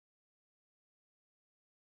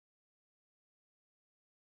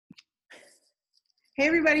Hey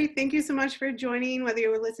everybody, thank you so much for joining, whether you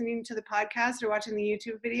were listening to the podcast or watching the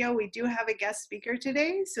YouTube video. We do have a guest speaker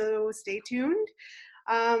today, so stay tuned.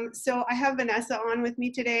 So I have Vanessa on with me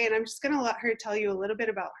today, and I'm just going to let her tell you a little bit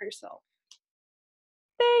about herself.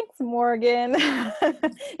 Thanks, Morgan.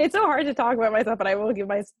 It's so hard to talk about myself, but I will give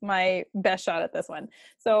my best shot at this one.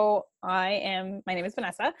 So my name is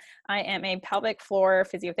Vanessa. I am a pelvic floor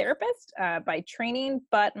physiotherapist by training,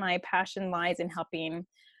 but my passion lies in helping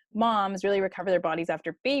moms really recover their bodies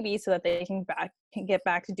after baby so that they can get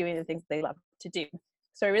back to doing the things they love to do.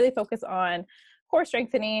 So I really focus on core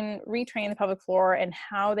strengthening, retraining the pelvic floor, and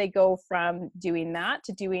how they go from doing that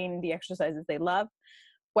to doing the exercises they love.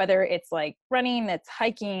 Whether it's like running, it's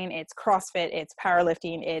hiking, it's CrossFit, it's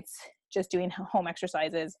powerlifting, it's just doing home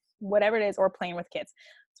exercises, whatever it is, or playing with kids.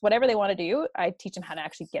 It's whatever they want to do, I teach them how to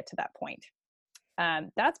actually get to that point.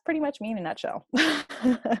 That's pretty much me in a nutshell.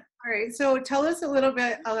 All right, so tell us a little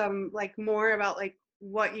bit more about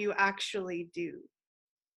what you actually do.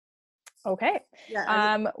 Okay.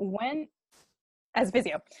 Yeah. As a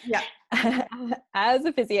physio. Yeah. As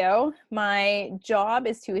a physio, my job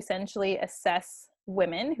is to essentially assess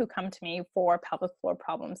women who come to me for pelvic floor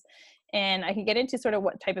problems. And I can get into sort of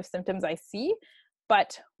what type of symptoms I see,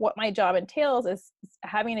 but what my job entails is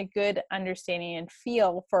having a good understanding and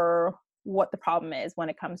feel for what the problem is when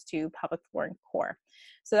it comes to pelvic floor and core.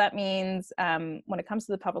 So that means when it comes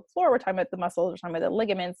to the pelvic floor, we're talking about the muscles, we're talking about the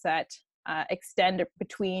ligaments that extend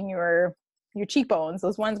between your cheekbones,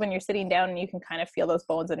 those ones when you're sitting down and you can kind of feel those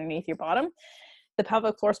bones underneath your bottom. The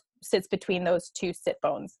pelvic floor sits between those two sit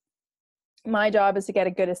bones. My job is to get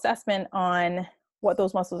a good assessment on what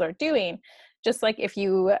those muscles are doing. Just like if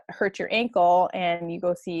you hurt your ankle and you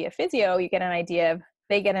go see a physio, they get an idea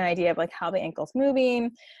of like how the ankle's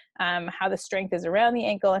moving, how the strength is around the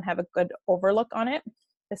ankle, and have a good overlook on it.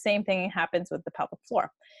 The same thing happens with the pelvic floor.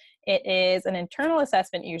 It is an internal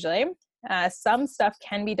assessment usually. Some stuff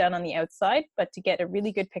can be done on the outside, but to get a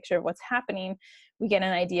really good picture of what's happening, we get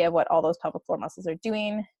an idea of what all those pelvic floor muscles are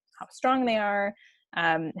doing, how strong they are,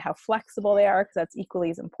 how flexible they are, because that's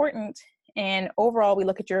equally as important. And overall, we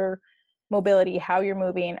look at your mobility, how you're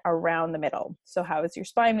moving around the middle. So how is your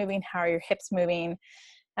spine moving? How are your hips moving?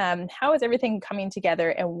 How is everything coming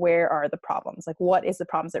together, and where are the problems? Like, what is the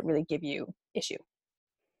problems that really give you issue?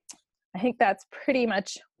 I think that's pretty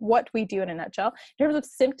much what we do in a nutshell. In terms of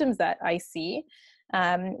symptoms that I see,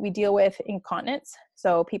 we deal with incontinence.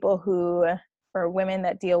 So or women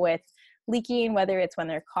that deal with leaking, whether it's when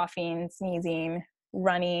they're coughing, sneezing,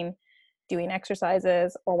 running, doing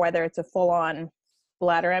exercises, or whether it's a full-on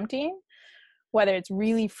bladder emptying, whether it's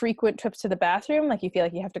really frequent trips to the bathroom, like you feel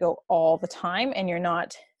like you have to go all the time and you're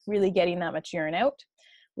not really getting that much urine out,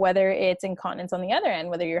 whether it's incontinence on the other end,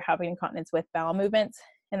 whether you're having incontinence with bowel movements,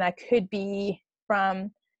 and that could be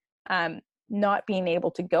from not being able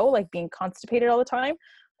to go, like being constipated all the time,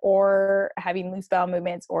 or having loose bowel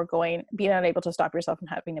movements, or being unable to stop yourself from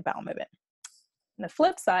having a bowel movement. On the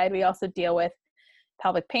flip side, we also deal with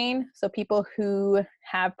pelvic pain. So people who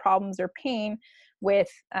have problems or pain with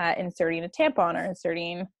inserting a tampon or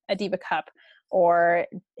inserting a Diva cup or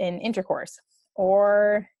in intercourse,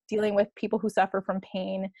 or dealing with people who suffer from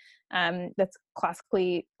pain that's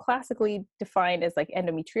classically defined as like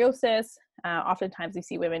endometriosis. Oftentimes we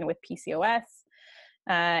see women with PCOS,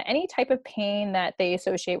 any type of pain that they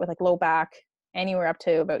associate with like low back, anywhere up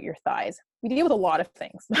to about your thighs. We deal with a lot of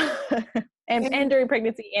things. and during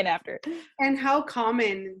pregnancy and after. And how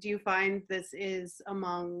common do you find this is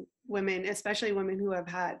among women, especially women who have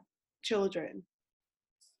had children?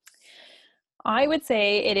 I would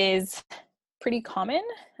say it is pretty common.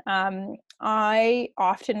 I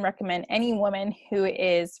often recommend any woman who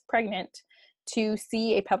is pregnant to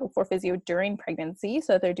see a pelvic floor physio during pregnancy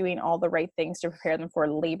so that they're doing all the right things to prepare them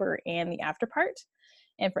for labor and the after part.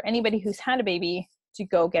 And for anybody who's had a baby, to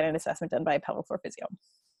go get an assessment done by a pelvic floor physio.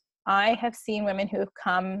 I have seen women who have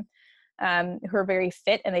come who are very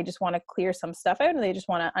fit and they just want to clear some stuff out and they just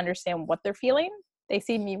want to understand what they're feeling. They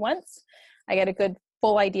see me once, I get a good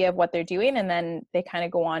full idea of what they're doing, and then they kind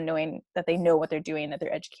of go on knowing that they know what they're doing, that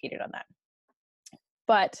they're educated on that.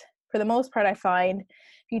 But for the most part, I find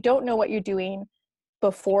if you don't know what you're doing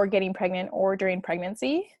before getting pregnant or during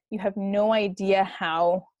pregnancy, you have no idea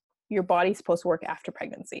how your body's supposed to work after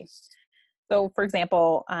pregnancy. So for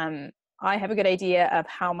example, I have a good idea of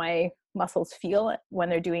how my muscles feel when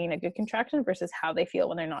they're doing a good contraction versus how they feel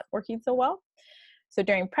when they're not working so well. So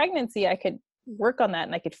during pregnancy, I could work on that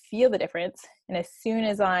and I could feel the difference. And as soon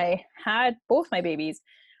as I had both my babies,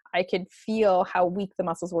 I could feel how weak the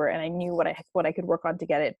muscles were, and I knew what I could work on to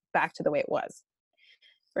get it back to the way it was.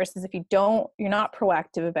 Versus if you're not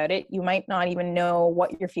proactive about it, you might not even know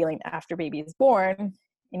what you're feeling after baby is born.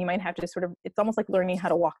 And you might have to it's almost like learning how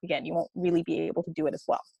to walk again. You won't really be able to do it as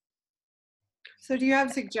well. So do you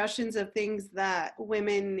have suggestions of things that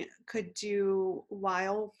women could do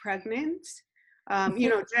while pregnant?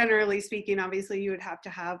 Generally speaking, obviously you would have to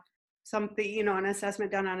have something, an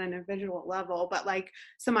assessment done on an individual level, but like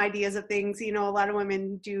some ideas of things, a lot of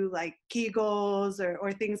women do like Kegels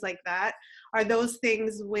or things like that. Are those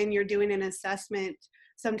things when you're doing an assessment,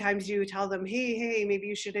 sometimes you tell them, hey, maybe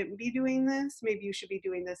you shouldn't be doing this. Maybe you should be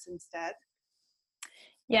doing this instead.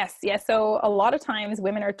 Yes. So a lot of times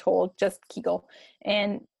women are told just Kegel,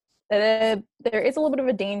 and there is a little bit of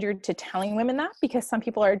a danger to telling women that, because some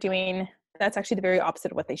people are doing, that's actually the very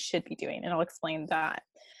opposite of what they should be doing. And I'll explain that.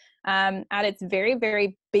 At its very,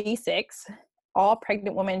 very basics, all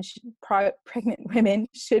pregnant women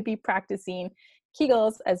should be practicing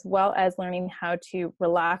Kegels, as well as learning how to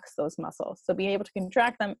relax those muscles. So being able to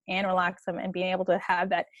contract them and relax them, and being able to have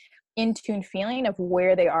that in-tune feeling of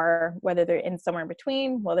where they are, whether they're in somewhere in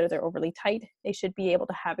between, whether they're overly tight, they should be able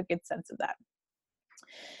to have a good sense of that.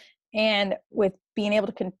 And with being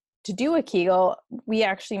able to do a Kegel, we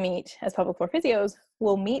actually meet, as pelvic floor physios,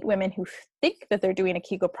 we'll meet women who think that they're doing a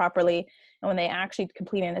Kegel properly, and when they actually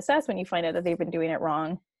complete an assessment, you find out that they've been doing it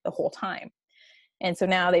wrong the whole time. And so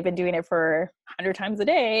now they've been doing it for 100 times a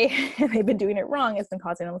day, and they've been doing it wrong. It's been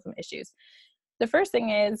causing them some issues. The first thing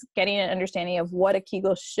is getting an understanding of what a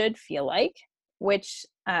Kegel should feel like, which,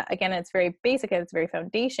 again, it's very basic and it's very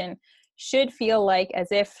foundation, should feel like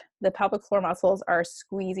as if the pelvic floor muscles are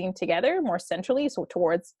squeezing together more centrally, so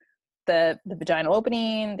towards the vaginal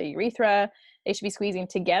opening, the urethra. They should be squeezing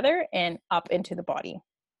together and up into the body.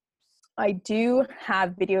 I do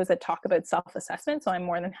have videos that talk about self-assessment, so I'm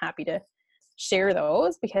more than happy to share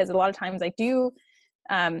those, because a lot of times I do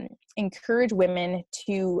encourage women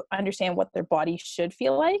to understand what their body should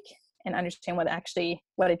feel like and understand what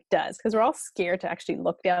it does, because we're all scared to actually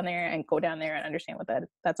look down there and go down there and understand what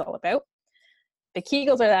that's all about. The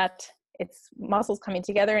Kegels are that it's muscles coming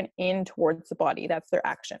together and in towards the body. That's their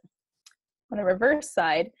action. On the reverse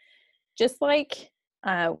side, just like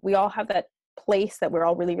we all have that place that we're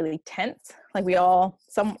all really, really tense. Like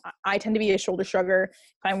I tend to be a shoulder shrugger.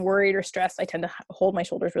 If I'm worried or stressed, I tend to hold my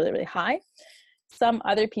shoulders really, really high. Some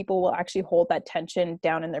other people will actually hold that tension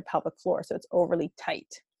down in their pelvic floor, so it's overly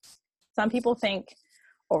tight. Some people think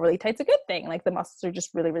overly tight's a good thing, like the muscles are just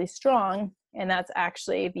really, really strong, and that's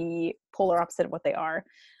actually the polar opposite of what they are.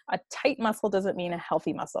 A tight muscle doesn't mean a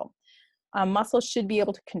healthy muscle. A muscle should be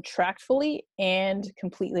able to contract fully and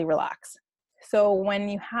completely relax. So when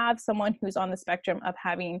you have someone who's on the spectrum of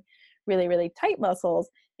having really, really tight muscles,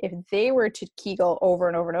 if they were to Kegel over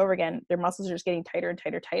and over and over again, their muscles are just getting tighter and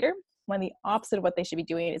tighter, tighter, when the opposite of what they should be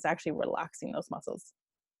doing is actually relaxing those muscles.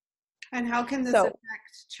 And how can this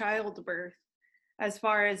affect childbirth, as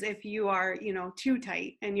far as if you are, too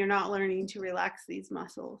tight and you're not learning to relax these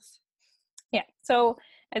muscles? Yeah. So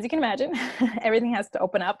as you can imagine, everything has to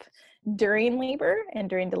open up during labor and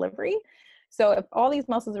during delivery. So if all these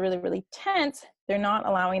muscles are really, really tense, they're not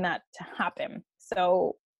allowing that to happen.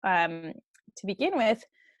 So to begin with,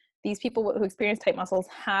 these people who experience tight muscles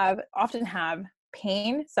often have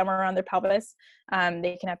pain somewhere around their pelvis.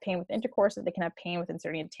 They can have pain with intercourse, or they can have pain with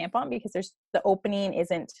inserting a tampon, because the opening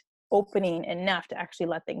isn't opening enough to actually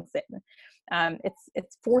let things in.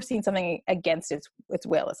 It's forcing something against its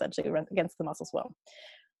will, essentially, against the muscle's will.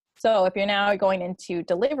 So if you're now going into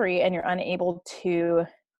delivery and you're unable to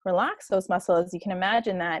relax those muscles, you can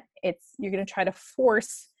imagine that you're going to try to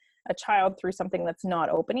force a child through something that's not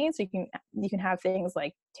opening. So you can have things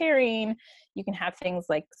like tearing, you can have things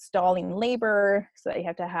like stalling labor, so that you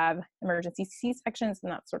have to have emergency C-sections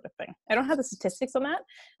and that sort of thing. I don't have the statistics on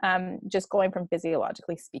that, just going from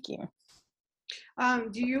physiologically speaking.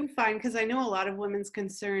 Do you find, because I know a lot of women's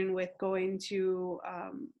concern with going to,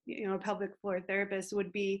 a pelvic floor therapist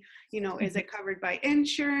would be, is it covered by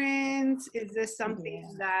insurance? Is this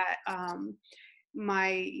something that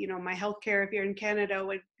my healthcare, if you're in Canada,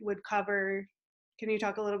 would cover? Can you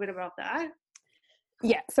talk a little bit about that?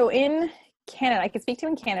 Yeah, so in Canada, I can speak to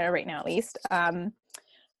in Canada right now, at least, and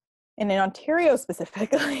in Ontario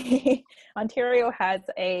specifically, Ontario has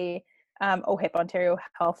a OHIP, Ontario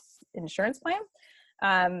Health Insurance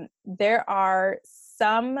Plan. There are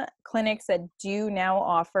some clinics that do now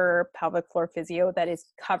offer pelvic floor physio that is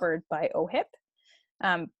covered by OHIP,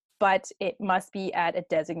 but it must be at a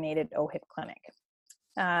designated OHIP clinic.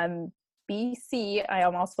 BC, I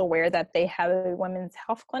am also aware that they have a women's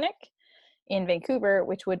health clinic in Vancouver,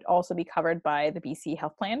 which would also be covered by the BC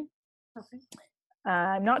health plan. Okay.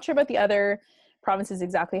 I'm not sure about the other provinces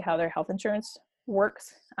exactly how their health insurance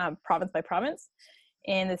works province by province.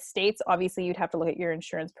 In the States, obviously, you'd have to look at your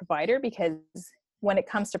insurance provider, because when it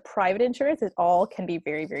comes to private insurance, it all can be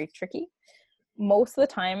very, very tricky. Most of the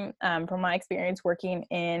time, from my experience working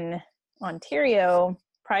in Ontario,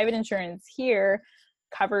 private insurance here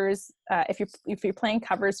covers, if your plan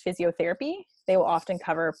covers physiotherapy, they will often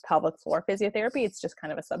cover pelvic floor physiotherapy. It's just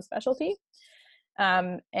kind of a subspecialty.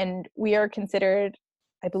 And we are considered,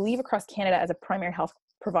 I believe, across Canada as a primary health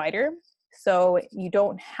provider. So you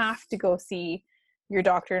don't have to go see your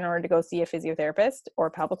doctor in order to go see a physiotherapist or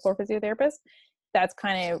a pelvic floor physiotherapist. That's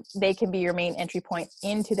kind of, they can be your main entry point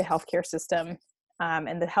into the healthcare system.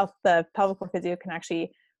 And the pelvic floor physio can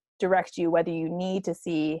actually direct you whether you need to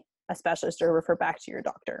see a specialist or refer back to your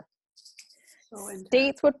doctor.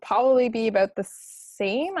 States would probably be about the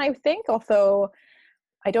same, I think, although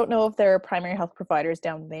I don't know if there are primary health providers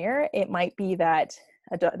down there. It might be that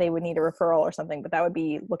they would need a referral or something, but that would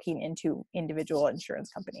be looking into individual insurance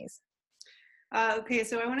companies. Okay,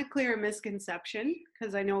 so I want to clear a misconception,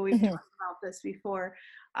 because I know we've talked about this before.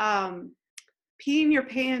 Peeing your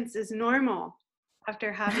pants is normal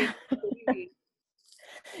after having a baby.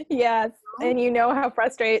 Yes, and you know how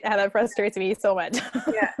that frustrates me so much.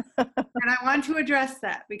 Yeah, and I want to address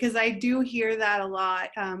that, because I do hear that a lot.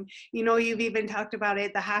 You've even talked about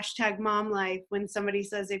it, the hashtag mom life. When somebody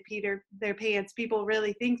says they pee their pants, people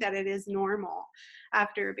really think that it is normal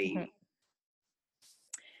after a baby.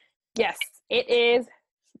 Yes, it is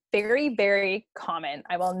very, very common.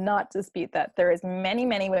 I will not dispute that. There is many,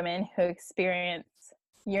 many women who experience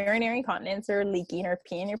urinary incontinence or leaking or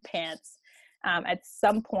peeing your pants at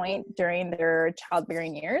some point during their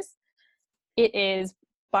childbearing years. It is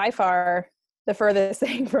by far the furthest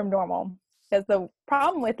thing from normal, because the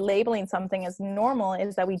problem with labeling something as normal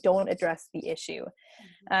is that we don't address the issue.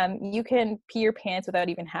 You can pee your pants without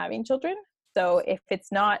even having children. So if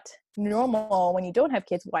it's not normal when you don't have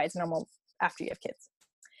kids, why is it normal after you have kids?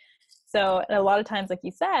 So a lot of times, like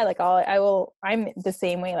you said, like I'm the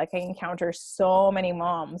same way. Like I encounter so many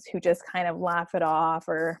moms who just kind of laugh it off,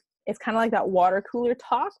 or it's kind of like that water cooler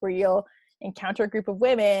talk where you'll encounter a group of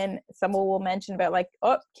women, someone will mention about like,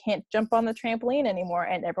 oh, can't jump on the trampoline anymore.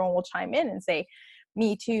 And everyone will chime in and say,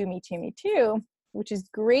 me too, me too, me too, which is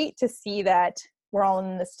great to see that we're all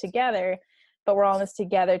in this together, but we're all in this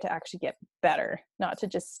together to actually get better, not to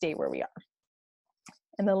just stay where we are.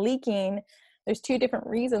 And the leaking, there's two different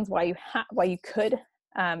reasons why you could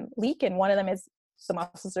leak. And one of them is the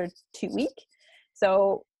muscles are too weak.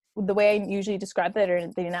 So the way I usually describe that, or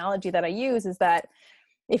the analogy that I use, is that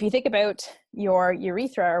if you think about your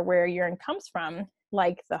urethra, or where urine comes from,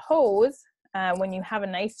 like the hose, when you have a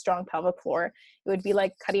nice strong pelvic floor, it would be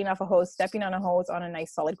like cutting off a hose, stepping on a hose on a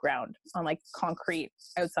nice solid ground, on like concrete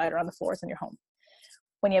outside or on the floors in your home.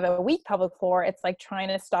 When you have a weak pelvic floor, it's like trying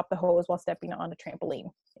to stop the hose while stepping on a trampoline.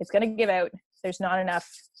 It's going to give out. There's not enough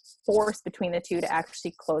force between the two to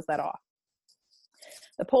actually close that off.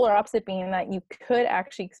 The polar opposite being that you could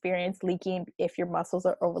actually experience leaking if your muscles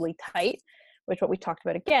are overly tight, which what we talked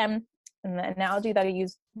about again. And the analogy that I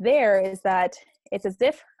use there is that it's as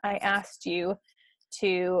if I asked you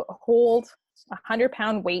to hold a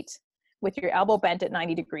 100-pound weight with your elbow bent at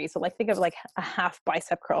 90 degrees. So like think of like a half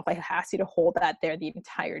bicep curl. If I asked you to hold that there the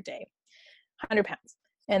entire day, 100 pounds.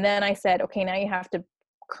 And then I said, okay, now you have to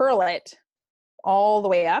curl it all the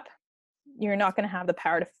way up. You're not going to have the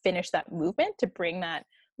power to finish that movement to bring that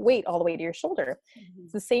weight all the way to your shoulder. Mm-hmm.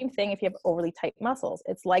 It's the same thing if you have overly tight muscles.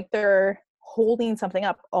 It's like they're holding something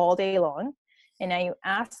up all day long. And now you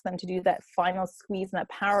ask them to do that final squeeze and that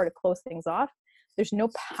power to close things off. There's no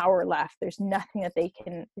power left. There's nothing that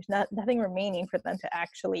there's nothing remaining for them to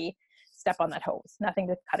actually step on that hose, nothing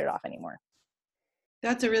to cut it off anymore.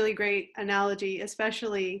 That's a really great analogy,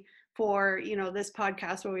 especially for, this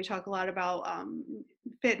podcast where we talk a lot about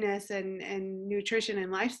fitness and nutrition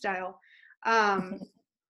and lifestyle. And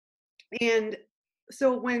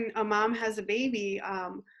so when a mom has a baby,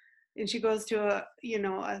 and she goes to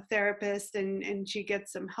a therapist and she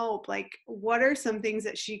gets some help, like what are some things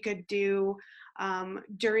that she could do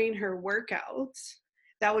during her workouts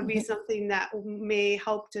that would be something that may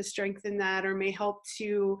help to strengthen that, or may help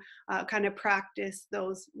to kind of practice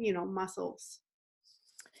those muscles?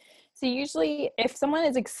 So usually if someone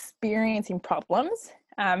is experiencing problems,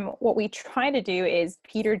 what we try to do is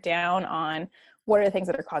peter down on what are the things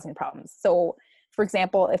that are causing problems. So for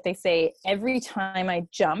example, if they say, every time I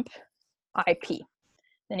jump, I pee,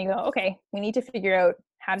 then you go, okay, we need to figure out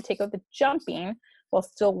how to take out the jumping while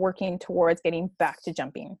still working towards getting back to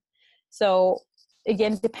jumping. So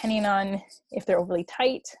again, depending on if they're overly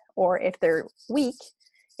tight or if they're weak,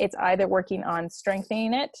 it's either working on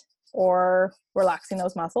strengthening it or relaxing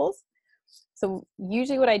those muscles. So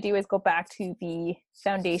usually what I do is go back to the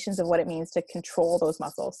foundations of what it means to control those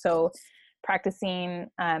muscles. So practicing,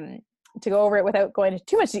 to go over it without going into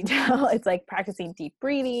too much detail, it's like practicing deep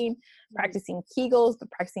breathing, practicing Kegels,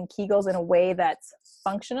 but practicing Kegels in a way that's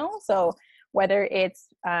functional. So whether it's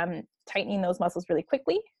tightening those muscles really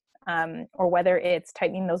quickly, or whether it's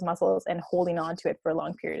tightening those muscles and holding on to it for a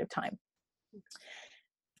long period of time.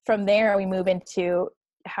 From there, we move into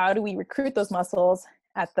how do we recruit those muscles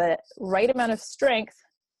at the right amount of strength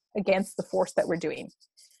against the force that we're doing.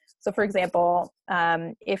 So for example,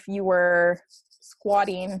 if you were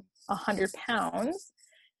squatting 100 pounds,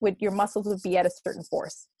 your muscles would be at a certain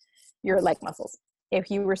force, your leg muscles.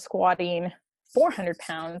 If you were squatting 400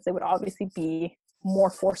 pounds, they would obviously be more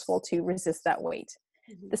forceful to resist that weight.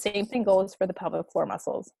 The same thing goes for the pelvic floor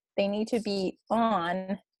muscles. They need to be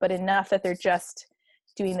on, but enough that they're just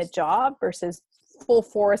doing the job versus full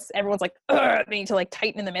force. Everyone's like, they need to like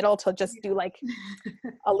tighten in the middle to just do like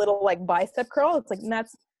a little like bicep curl. It's like,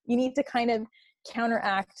 you need to kind of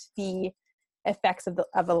counteract the effects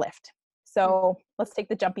of a lift. So let's take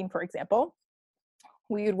the jumping, for example.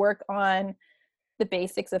 We would work on the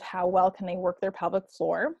basics of how well can they work their pelvic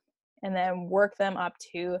floor, and then work them up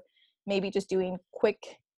to maybe just doing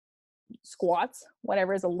quick squats,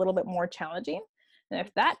 whatever is a little bit more challenging. And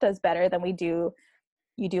if that does better, then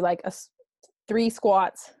you do like 3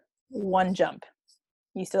 squats, 1 jump.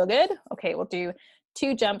 You still good? Okay, we'll do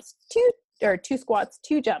 2 jumps, 2 squats,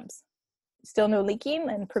 2 jumps. Still no leaking,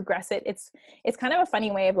 and progress it. It's kind of a funny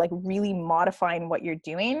way of like really modifying what you're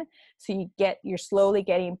doing, so you're slowly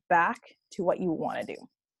getting back to what you want to do.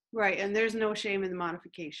 Right, and there's no shame in the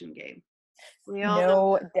modification game. We all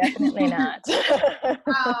know definitely not.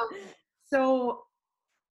 So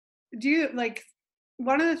do you like,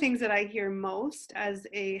 one of the things that I hear most as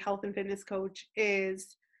a health and fitness coach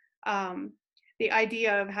is the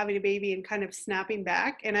idea of having a baby and kind of snapping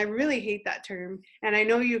back. And I really hate that term. And I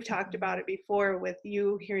know you've talked about it before with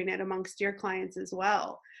you hearing it amongst your clients as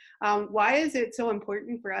well. Why is it so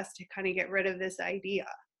important for us to kind of get rid of this idea?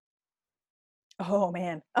 Oh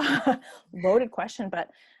man, loaded question. But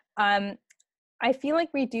I feel like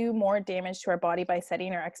we do more damage to our body by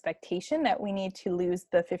setting our expectation that we need to lose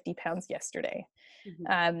the 50 pounds yesterday.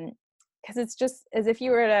 Because it's just as if you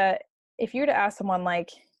were to ask someone like,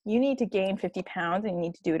 you need to gain 50 pounds and you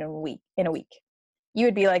need to do it in a week, you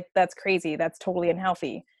would be like, that's crazy. That's totally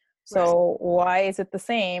unhealthy. So why is it the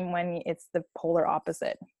same when it's the polar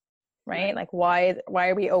opposite, right? Like why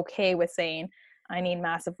are we okay with saying I need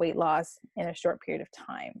massive weight loss in a short period of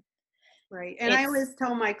time? Right. And I always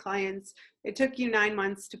tell my clients, it took you 9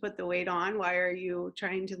 months to put the weight on. Why are you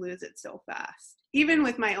trying to lose it so fast? Even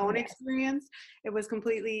with my own experience, it was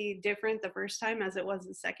completely different the first time as it was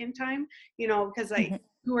the second time, because like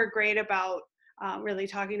you were great about really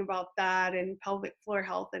talking about that and pelvic floor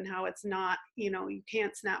health and how it's not, you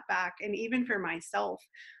can't snap back. And even for myself,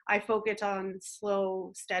 I focused on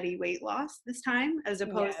slow, steady weight loss this time as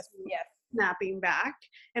opposed to snapping back.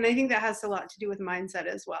 And I think that has a lot to do with mindset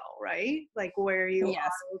as well, right? Like where you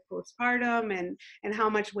are postpartum and how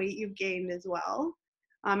much weight you've gained as well.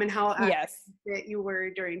 And how fit you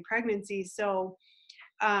were during pregnancy. So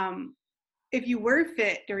if you were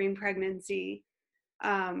fit during pregnancy,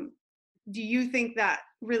 do you think that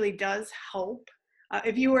really does help?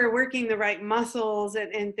 If you were working the right muscles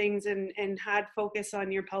and things and had focus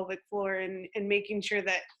on your pelvic floor and making sure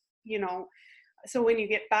that, so when you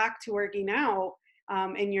get back to working out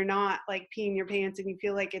and you're not like peeing your pants and you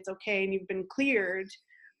feel like it's okay and you've been cleared,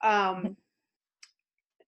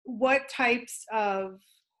 what types of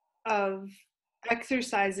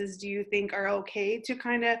exercises do you think are okay to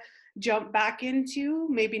kind of jump back into?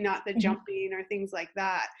 Maybe not the jumping or things like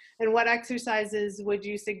that. And what exercises would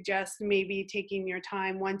you suggest maybe taking your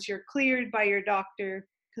time once you're cleared by your doctor?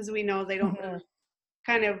 Because we know they don't really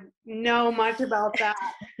kind of know much about that.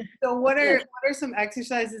 So what are some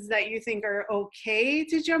exercises that you think are okay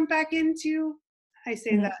to jump back into? I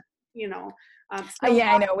say that,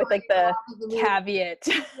 I know, with like the caveat.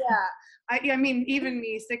 I mean, even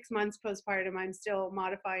me 6 months postpartum, I'm still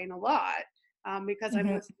modifying a lot because I'm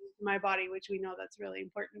listening to my body, which we know that's really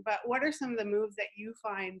important. But what are some of the moves that you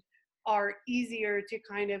find are easier to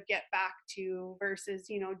kind of get back to versus,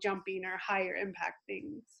 jumping or higher impact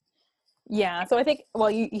things? Yeah. So I think, well,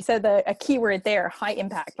 you said a key word there, high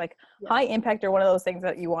impact. Like high impact are one of those things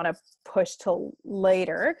that you want to push till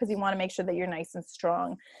later because you want to make sure that you're nice and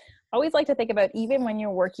strong. I always like to think about even when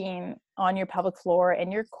you're working on your pelvic floor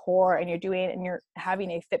and your core and you're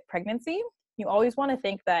having a fit pregnancy, you always want to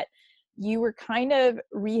think that you were kind of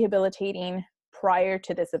rehabilitating prior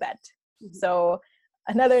to this event. So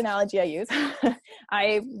another analogy I use,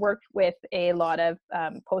 I worked with a lot of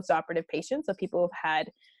post-operative patients, so people who've had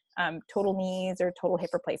total knees or total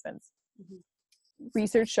hip replacements.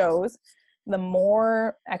 Research shows the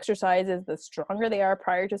more exercises, the stronger they are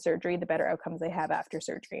prior to surgery, the better outcomes they have after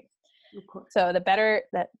surgery. Of course. So the better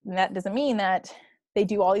that doesn't mean that they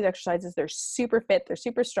do all these exercises, they're super fit, they're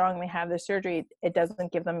super strong, they have their surgery, it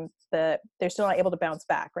doesn't give them they're still not able to bounce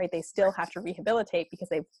back, right? They still have to rehabilitate because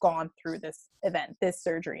they've gone through this event, this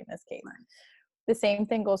surgery in this case. The same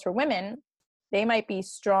thing goes for women. They might be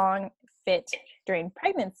strong, fit during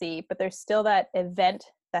pregnancy, but there's still that event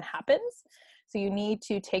that happens. So you need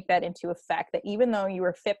to take that into effect, that even though you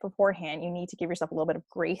were fit beforehand, you need to give yourself a little bit of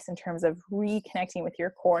grace in terms of reconnecting with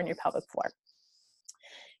your core and your pelvic floor.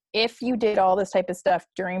 If you did all this type of stuff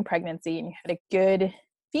during pregnancy and you had a good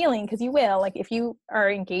feeling, because you will, like if you are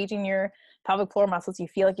engaging your pelvic floor muscles, you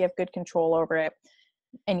feel like you have good control over it,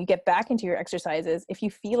 and you get back into your exercises, if you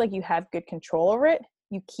feel like you have good control over it,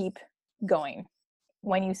 you keep going.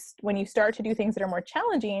 When you start to do things that are more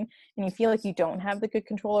challenging and you feel like you don't have the good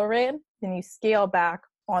control over it, then you scale back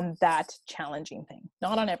on that challenging thing,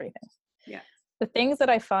 not on everything. Yeah. The things that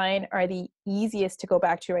I find are the easiest to go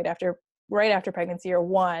back to right after pregnancy are,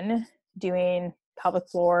 one, doing pelvic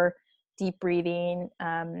floor, deep breathing,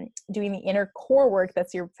 doing the inner core work,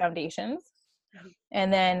 that's your foundations.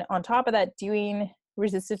 And then on top of that, doing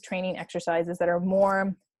resistive training exercises that are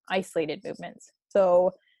more isolated movements.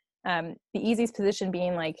 So the easiest position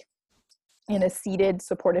being like in a seated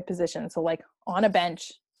supported position. So like on a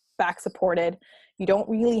bench, back supported. You don't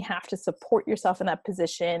really have to support yourself in that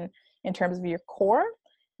position in terms of your core.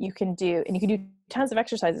 You can do tons of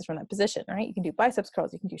exercises from that position, right? You can do biceps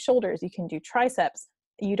curls, you can do shoulders, you can do triceps.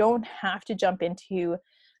 You don't have to jump into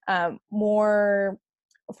more,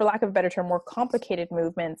 for lack of a better term, more complicated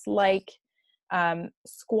movements like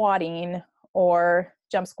squatting or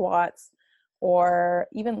jump squats or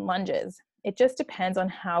even lunges. It just depends on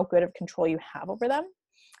how good of control you have over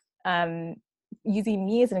them. Using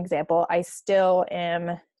me as an example, I still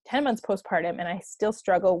am 10 months postpartum and I still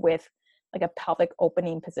struggle with like a pelvic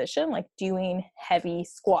opening position, like doing heavy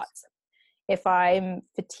squats. If I'm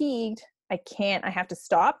fatigued, I have to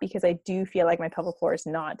stop because I do feel like my pelvic floor is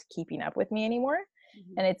not keeping up with me anymore.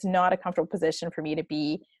 Mm-hmm. And it's not a comfortable position for me to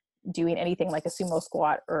be doing anything like a sumo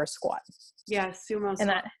squat or a squat. Yeah, sumo and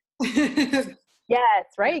squat. That, yes,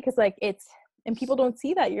 right? Because like and people don't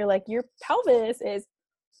see that. You're like, your pelvis is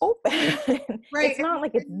open. Right. It's not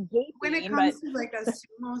like it's gaping. When it comes to like a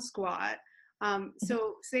sumo squat,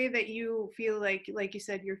 so say that you feel like you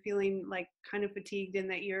said, you're feeling like kind of fatigued and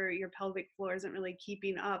that your pelvic floor isn't really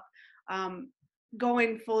keeping up,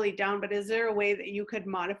 going fully down, but is there a way that you could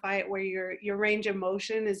modify it where your range of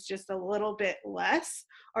motion is just a little bit less?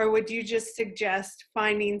 Or would you just suggest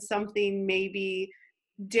finding something maybe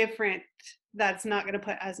different that's not going to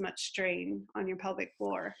put as much strain on your pelvic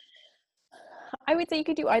floor? I would say you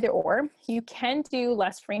could do either or. You can do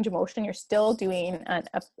less range of motion. You're still doing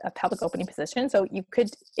a pelvic opening position. So you could,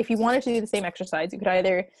 if you wanted to do the same exercise, you could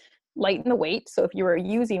either lighten the weight. So if you were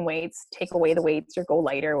using weights, take away the weights or go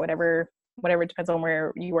lighter, whatever depends on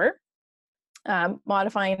where you were.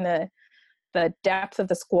 Modifying the depth of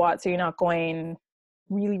the squat so you're not going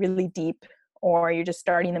really, really deep, or you're just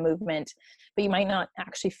starting the movement, but you might not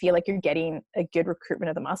actually feel like you're getting a good recruitment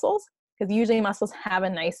of the muscles, because usually muscles have a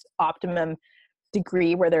nice optimum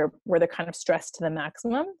degree where they're kind of stressed to the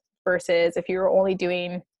maximum, versus if you're only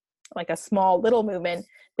doing like a small little movement,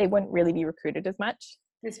 they wouldn't really be recruited as much.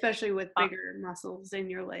 Especially with bigger muscles in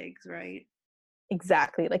your legs, right?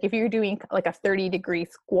 Exactly. Like if you're doing like a 30-degree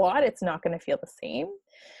squat, it's not going to feel the same.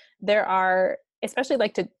 There are, especially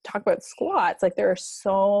like to talk about squats, like there are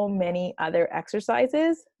so many other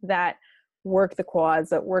exercises that work the quads,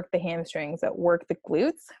 that work the hamstrings, that work the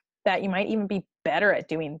glutes, that you might even be better at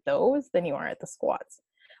doing those than you are at the squats.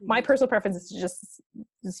 Mm-hmm. My personal preference is to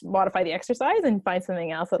just modify the exercise and find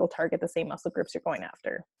something else that'll target the same muscle groups you're going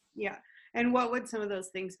after. Yeah. And what would some of those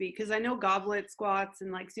things be? Because I know goblet squats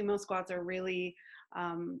and like sumo squats are really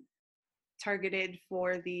targeted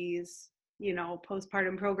for these,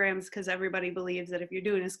 postpartum programs, because everybody believes that if you're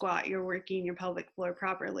doing a squat, you're working your pelvic floor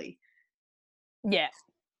properly. Yeah.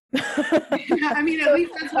 I mean, at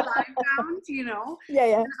least that's what I found,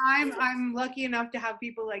 Yeah. I'm lucky enough to have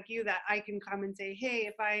people like you that I can come and say, hey,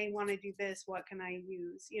 if I want to do this, what can I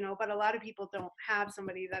use? But a lot of people don't have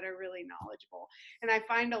somebody that are really knowledgeable. And I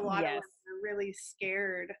find a lot of women are really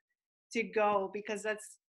scared to go, because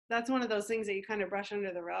that's one of those things that you kind of brush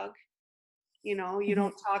under the rug. You mm-hmm.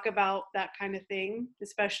 don't talk about that kind of thing,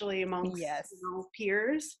 especially amongst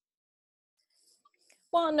peers.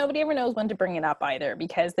 Well, nobody ever knows when to bring it up either,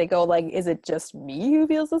 because they go like, is it just me who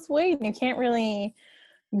feels this way? And you can't really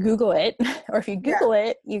Google it. Or if you Yeah. Google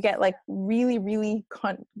it, you get like really, really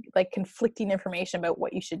conflicting information about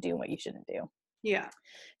what you should do and what you shouldn't do. Yeah.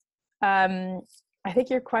 I think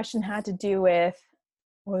your question had to do with,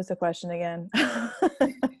 what was the question again?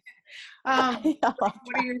 What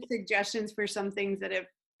are your suggestions for some things that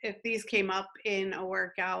if these came up in a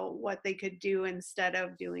workout, what they could do instead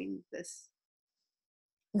of doing this?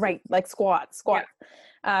 Right, like squats.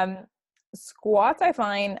 Squats, I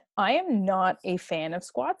find I am not a fan of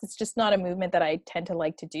squats. It's just not a movement that I tend to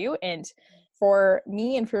like to do. And for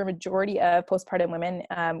me and for a majority of postpartum women,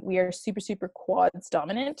 we are super, super quads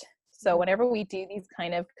dominant. So whenever we do these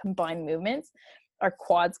kind of combined movements, our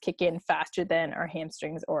quads kick in faster than our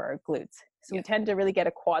hamstrings or our glutes. So we tend to really get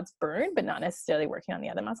a quads burn, but not necessarily working on the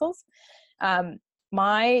other muscles.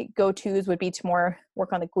 My go-tos would be to more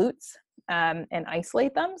work on the glutes and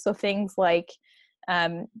isolate them. So things like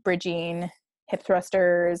bridging, hip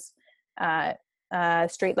thrusters,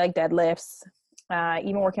 straight leg deadlifts,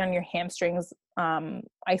 even working on your hamstrings,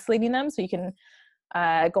 isolating them so you can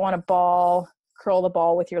go on a ball, curl the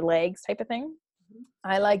ball with your legs type of thing.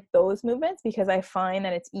 I like those movements because I find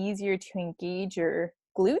that it's easier to engage your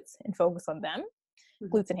glutes and focus on them,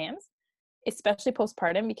 glutes and hams, especially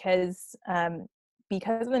postpartum, because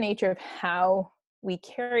of the nature of how we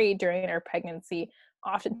carry during our pregnancy.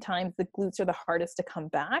 Oftentimes the glutes are the hardest to come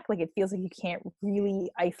back. Like, it feels like you can't really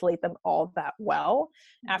isolate them all that well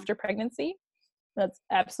after pregnancy. That's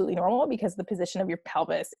absolutely normal because of the position of your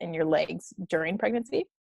pelvis and your legs during pregnancy.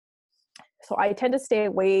 So I tend to stay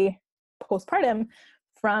away postpartum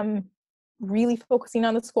from really focusing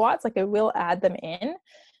on the squats. Like, I will add them in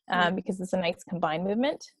because it's a nice combined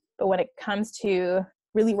movement. But when it comes to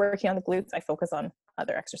really working on the glutes, I focus on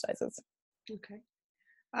other exercises. Okay.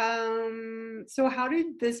 So how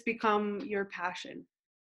did this become your passion?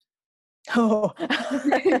 Oh,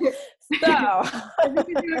 so We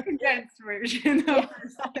can do a condensed version. Yeah,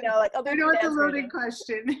 I know, like, I know it's a loaded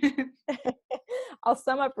question. I'll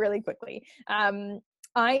sum up really quickly.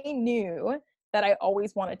 I knew that I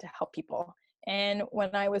always wanted to help people. And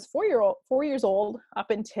when I was 4 years old,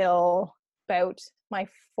 up until about my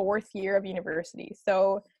 4th year of university,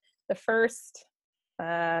 so the first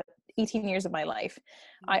 18 years of my life,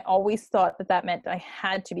 I always thought that meant I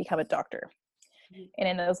had to become a doctor. And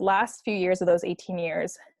in those last few years of those 18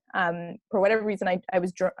 years, for whatever reason, I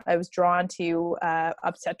was drawn to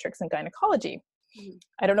obstetrics and gynecology.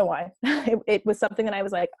 I don't know why. It was something that I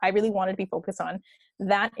was like, I really wanted to be focused on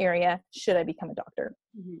that area. Should I become a doctor?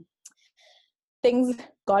 Things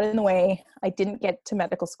got in the way. I didn't get to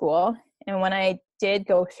medical school. And when I did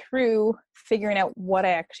go through figuring out what I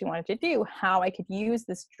actually wanted to do, how I could use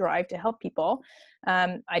this drive to help people,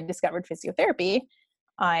 I discovered physiotherapy.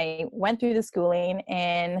 I went through the schooling,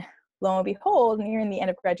 and lo and behold, nearing the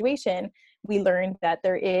end of graduation, we learned that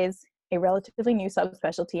there is a relatively new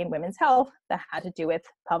subspecialty in women's health that had to do with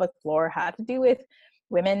pelvic floor, had to do with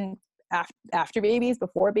women after babies,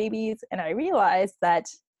 before babies. And I realized that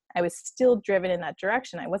I was still driven in that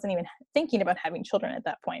direction. I wasn't even thinking about having children at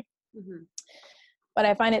that point. But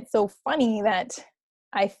I find it so funny that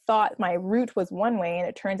I thought my route was one way, and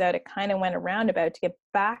it turns out it kind of went a roundabout to get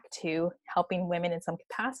back to helping women in some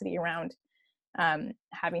capacity around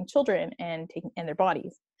having children and their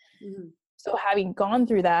bodies. So having gone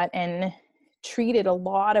through that and treated a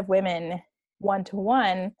lot of women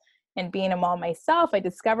one-to-one, and being a mom myself, I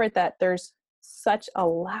discovered that there's such a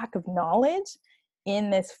lack of knowledge in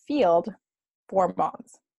this field for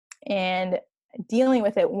moms. And dealing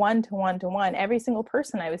with it one-to-one, every single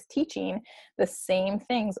person I was teaching the same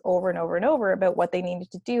things over and over and over about what they needed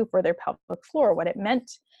to do for their pelvic floor, what it meant,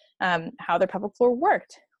 how their pelvic floor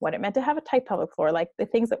worked, what it meant to have a tight pelvic floor, like the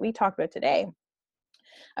things that we talked about today.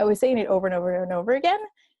 I was saying it over and over and over again,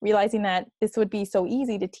 realizing that this would be so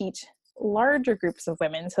easy to teach larger groups of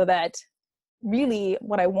women, so that really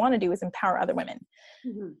what I want to do is empower other women.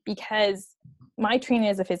 Because my training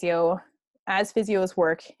as a physio, as physios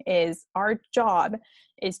work, is our job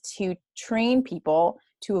is to train people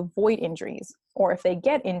to avoid injuries, or if they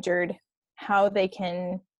get injured, how they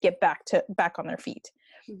can get back on their feet.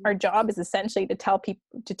 Our job is essentially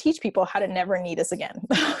to teach people how to never need us again,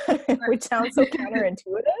 which sounds so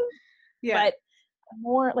counterintuitive. But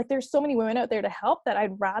more like, there's so many women out there to help that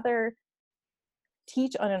I'd rather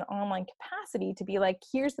teach on an online capacity, to be like,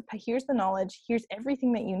 here's the knowledge, here's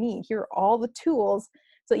everything that you need, here are all the tools,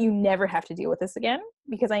 so that you never have to deal with this again.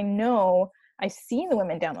 Because I know I've seen the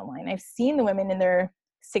women down the line, I've seen the women in their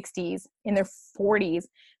 60s, in their 40s,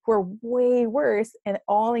 who are way worse. And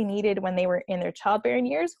all they needed when they were in their childbearing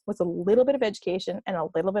years was a little bit of education and a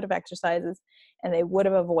little bit of exercises, and they would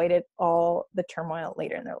have avoided all the turmoil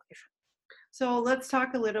later in their life. So let's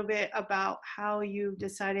talk a little bit about how you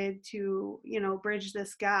decided to, bridge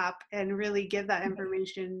this gap and really give that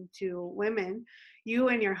information to women. You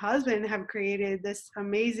and your husband have created this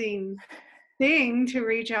amazing thing to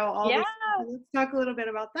reach out all Yeah. this. Let's talk a little bit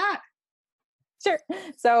about that. Sure.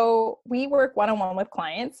 So we work one-on-one with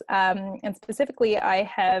clients, and specifically I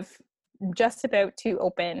have just about to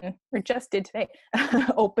open, or just did today,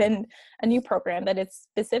 open a new program that is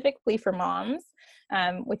specifically for moms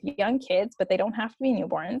with young kids, but they don't have to be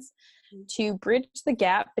newborns, to bridge the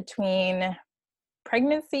gap between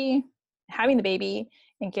pregnancy, having the baby,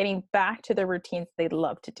 and getting back to the routines they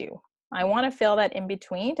love to do. I want to fill that in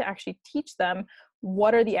between to actually teach them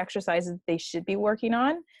what are the exercises they should be working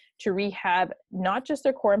on to rehab not just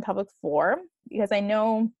their core and pelvic floor, because I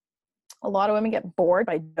know a lot of women get bored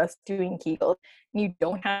by just doing Kegels. You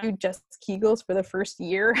don't have to do just Kegels for the first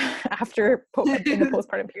year after in the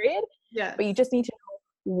postpartum period. Yes. But you just need to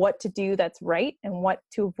know what to do that's right and what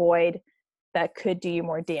to avoid that could do you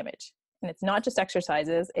more damage. And it's not just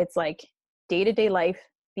exercises, it's like day-to-day life,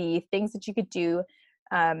 the things that you could do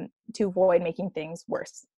to avoid making things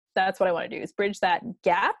worse. That's what I want to do, is bridge that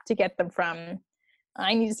gap to get them from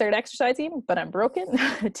I need to start exercising, but I'm broken,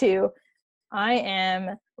 to I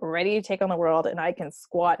am ready to take on the world and I can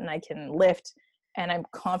squat and I can lift and I'm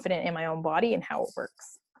confident in my own body and how it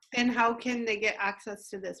works. And how can they get access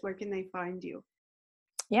to this? Where can they find you?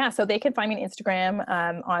 Yeah, so they can find me on Instagram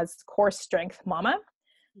as Core Strength Mama,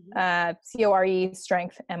 CORE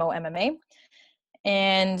Strength MOMMA.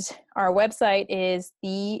 And our website is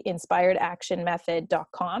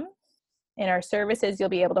theinspiredactionmethod.com. In our services, you'll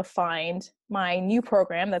be able to find my new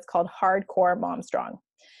program that's called Hardcore Mom Strong.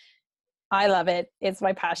 I love it. It's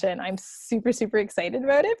my passion. I'm super, super excited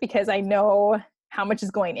about it because I know how much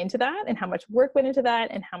is going into that and how much work went into that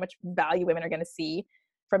and how much value women are going to see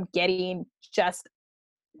from getting just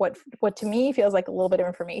what to me feels like a little bit of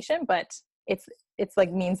information, but it's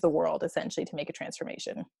like means the world essentially to make a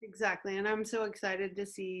transformation. Exactly. And I'm so excited to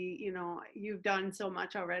see, you've done so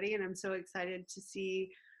much already, and I'm so excited to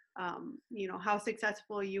see how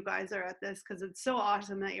successful you guys are at this, because it's so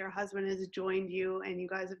awesome that your husband has joined you and you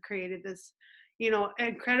guys have created this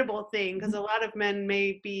incredible thing, because a lot of men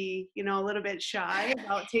may be a little bit shy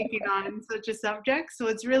about taking on such a subject. So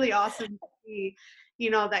it's really awesome to see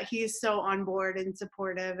that he's so on board and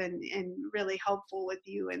supportive and really helpful with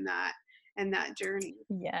you in that journey.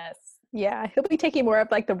 Yes. Yeah, he'll be taking more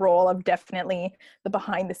of like the role of definitely the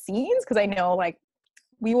behind the scenes, because I know like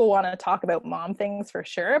we will want to talk about mom things for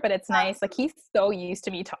sure, but it's nice. Like he's so used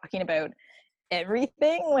to me talking about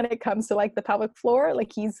everything when it comes to like the pelvic floor.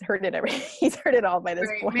 Like he's heard it all by this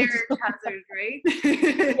point. Marriage hazard, right?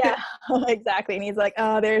 Yeah, exactly. And he's like,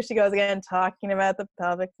 oh, there she goes again, talking about the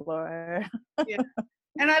pelvic floor. Yeah.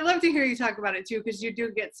 And I'd love to hear you talk about it too, because you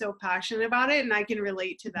do get so passionate about it, and I can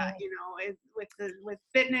relate to that, with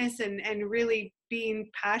fitness and really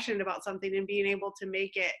being passionate about something and being able to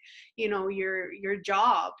make it, your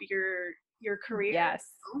job, your career. Yes.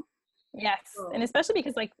 Yes. And especially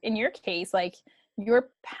because like in your case, like your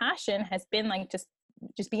passion has been like just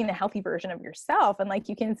being a healthy version of yourself. And like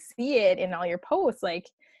you can see it in all your posts. Like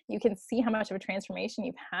you can see how much of a transformation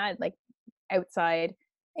you've had, like outside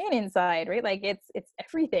and inside, right? Like it's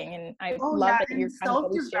everything. And I love that you're kind of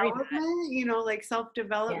always sharing that. Like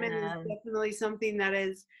self-development is definitely something that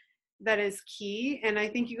is key. And I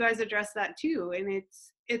think you guys address that too. And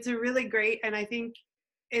it's a really great, and I think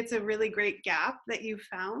it's a really great gap that you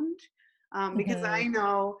found, because I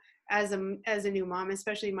know as a new mom,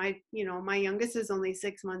 especially my youngest is only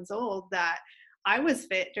 6 months old, that I was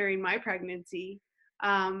fit during my pregnancy.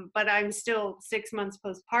 But I'm still 6 months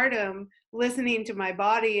postpartum, listening to my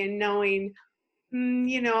body and knowing,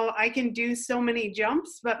 I can do so many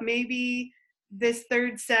jumps, but maybe this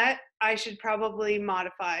third set I should probably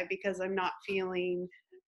modify because I'm not feeling,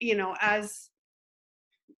 as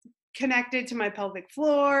connected to my pelvic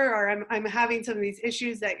floor, or I'm having some of these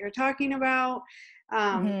issues that you're talking about.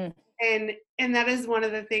 And that is one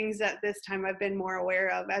of the things that this time I've been more aware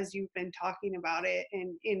of as you've been talking about it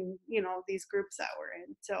in these groups that we're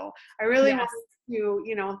in. So I really want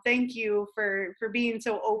to, thank you for being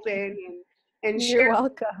so open and You're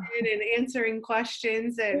welcome. And answering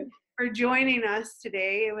questions and for joining us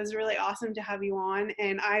today. It was really awesome to have you on,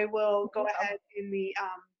 and I will go ahead in the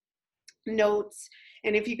notes,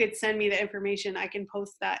 and if you could send me the information, I can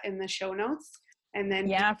post that in the show notes. And then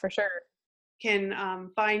for sure.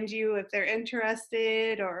 can find you if they're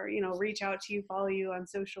interested, or reach out to you, follow you on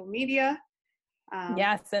social media.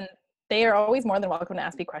 Yes, and they are always more than welcome to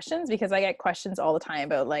ask me questions, because I get questions all the time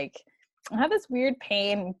about like, I have this weird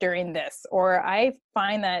pain during this, or I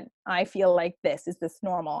find that I feel like this, is this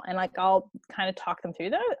normal? And like, I'll kind of talk them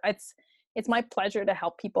through that. It's my pleasure to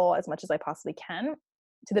help people as much as I possibly can,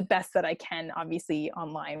 to the best that I can, obviously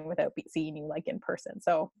online without seeing you like in person.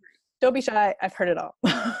 So don't be shy. I've heard it all.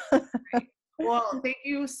 Well, thank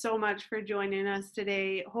you so much for joining us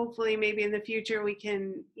today. Hopefully, maybe in the future we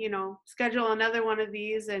can, schedule another one of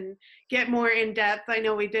these and get more in depth. I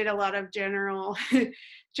know we did a lot of general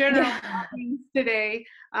topics today,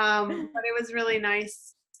 but it was really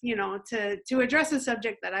nice, to address a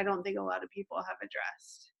subject that I don't think a lot of people have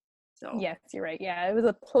addressed. So yes, you're right. Yeah, it was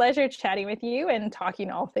a pleasure chatting with you and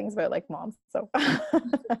talking all things about like moms. So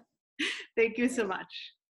thank you so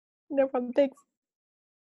much. no problem. Thanks.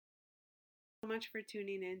 So much for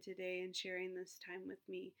tuning in today and sharing this time with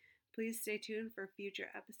me. Please stay tuned for future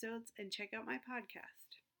episodes and check out my podcast.